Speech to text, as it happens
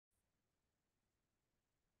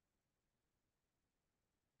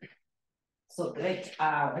So great.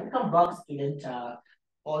 Welcome back, student.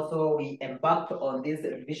 Also, we embarked on this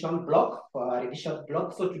revision block for our revision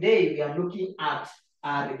block. So today we are looking at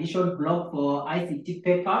a revision block for ICT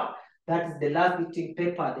paper. That is the last sitting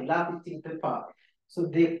paper, the last sitting paper. So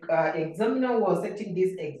the examiner was setting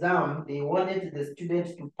this exam. They wanted the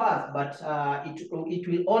students to pass, but it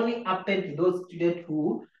will only happen to those students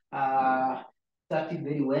who started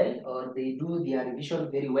very well or they do their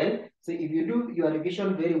revision very well. So if you do your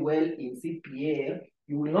revision very well in CPA,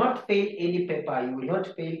 you will not fail any paper. You will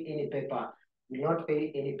not fail any paper. You will not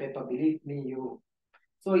fail any paper. Believe me, you.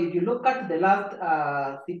 So if you look at the last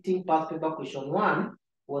sitting past paper, question 1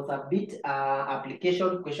 was a bit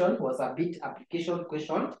application question,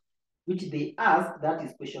 which they asked. That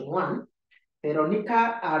is question 1.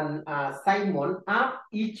 Veronica and Simon have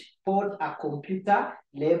each bought a computer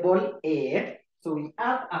label A. So we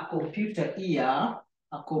have a computer here,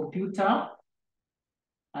 a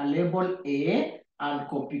label A and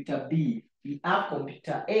computer B. We have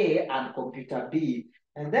computer A and computer B.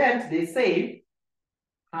 And then they say,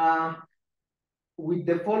 with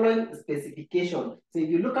the following specification. So if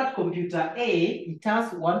you look at computer A, it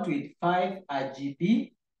has 125 GB,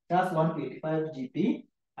 it has 125 GB,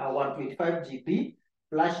 125 GB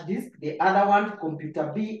flash disk. The other one,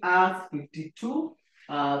 computer B, has 52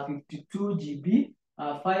 GB,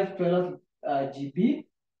 512 GB,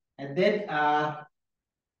 and then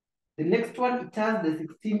the next one, it has the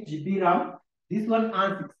 16 GB RAM. This one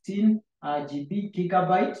has 16 GB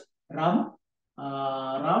gigabyte RAM.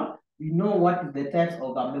 We know what is the types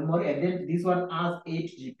of memory, and then this one has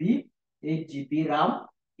 8 GB RAM,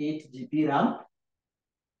 8 GB RAM,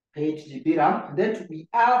 8 GB RAM. Then we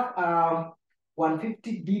have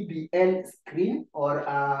 150 dBl screen or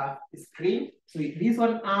screen. So this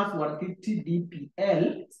one has 150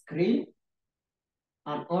 dBl screen,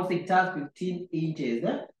 and also it has 15 inches.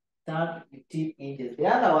 15 inches. The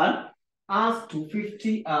other one has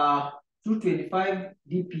 225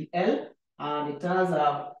 dPl, and it has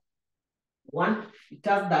it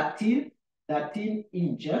has 13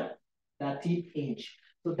 inch.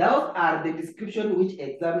 So those are the description which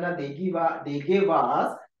examiner they gave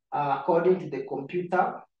us according to the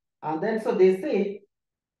computer. And then so they say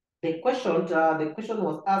the question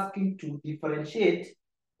was asking to differentiate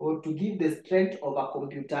or to give the strength of a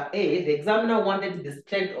computer A. The examiner wanted the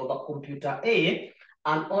strength of a computer A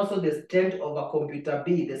and also the strength of a computer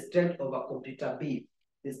B, the strength of a computer B,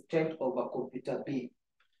 the strength of a computer B.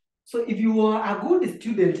 So if you are a good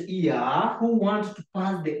student here who wants to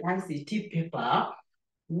pass the ICT paper,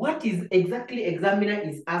 what is exactly examiner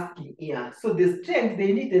is asking here? So the strength,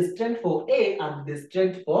 they need the strength for A and the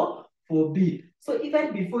strength for B. So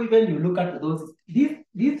even before you look at those,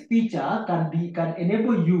 this feature can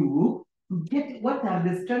enable you to get what are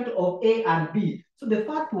the strength of A and B. So the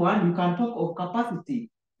first one, you can talk of capacity.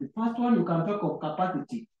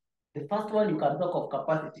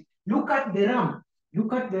 Look at the RAM.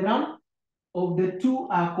 Look at the RAM of the two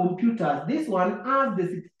computers. This one has the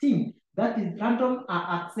 16. That is random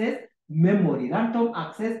access memory.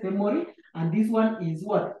 And this one is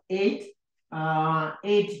what? 8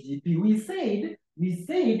 GB. We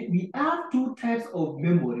said we have two types of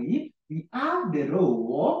memory. We have the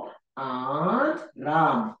ROM and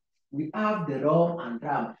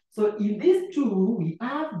RAM. So in these two, we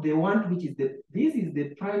have the one which is this is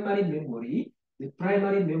the primary memory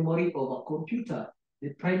of a computer.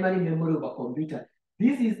 This is the secondary memory of a computer.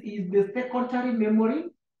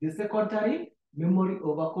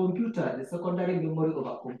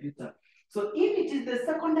 So if it is the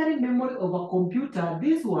secondary memory of a computer,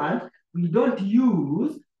 this one we don't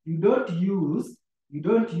use to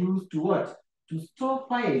what? To store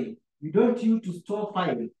file. We don't use to store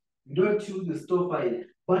file.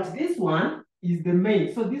 But this one is the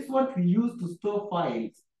main. So this one we use to store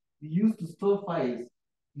files.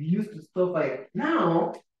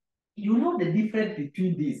 Now, you know the difference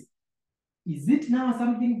between these. Is it now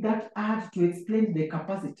something that hard to explain the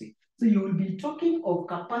capacity? So you will be talking of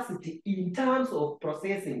capacity in terms of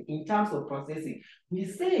processing. We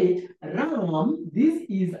said RAM, this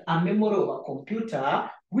is a memory of a computer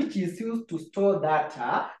which is used to store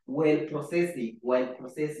data while processing.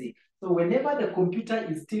 So whenever the computer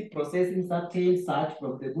is still processing certain search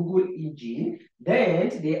from the Google engine, then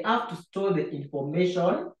they have to store the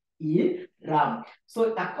information in RAM.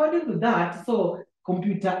 So according to that, so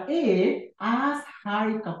computer A has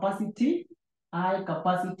high capacity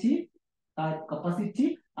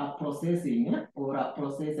processing or a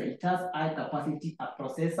processor. It has high capacity a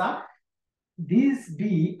processor. This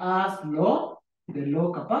B has low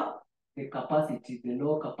capacity. the capacity, the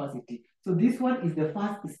low capacity. So this one is the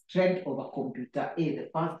first strength of a computer A, the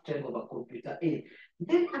first strength of a computer A.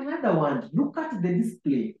 Then another one, look at the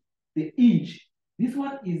display, the inch. This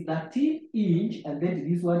one is 13 inch, and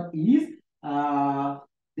then this one is,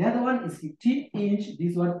 the other one is 15 inch,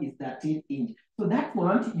 this one is 13 inch. So that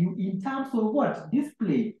one, you in terms of what?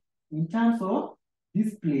 Display. In terms of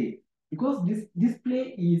display. Because this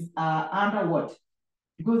display is under what?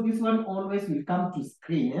 Because this one always will come to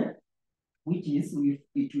screen, which is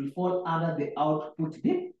it will fall under the output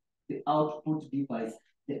device.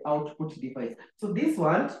 The output device. So this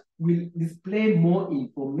one will display more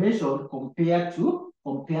information compared to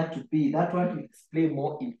B. That one will display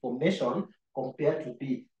more information compared to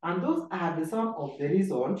B. And those are the some of the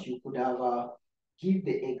reasons you could have give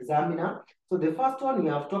the examiner. So the first one, we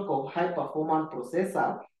have talked of high performance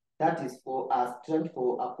processor. That is for a strength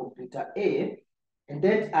for a computer A. And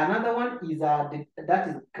then another one is that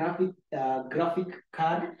is graphic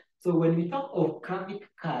card. So when we talk of graphic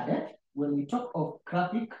card, when we talk of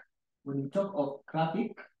graphic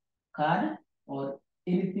card or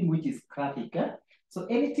anything which is graphic, so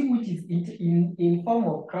anything which is in form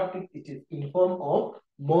of graphic, it is in form of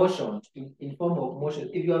motion. In form of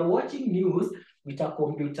motion. If you are watching news with a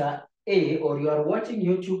computer A, or you are watching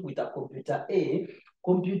YouTube with a computer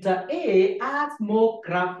A has more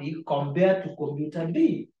graphic compared to computer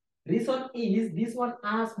B. Reason is this one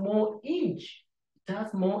has more inch. It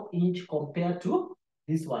has more inch compared to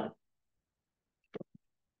this one.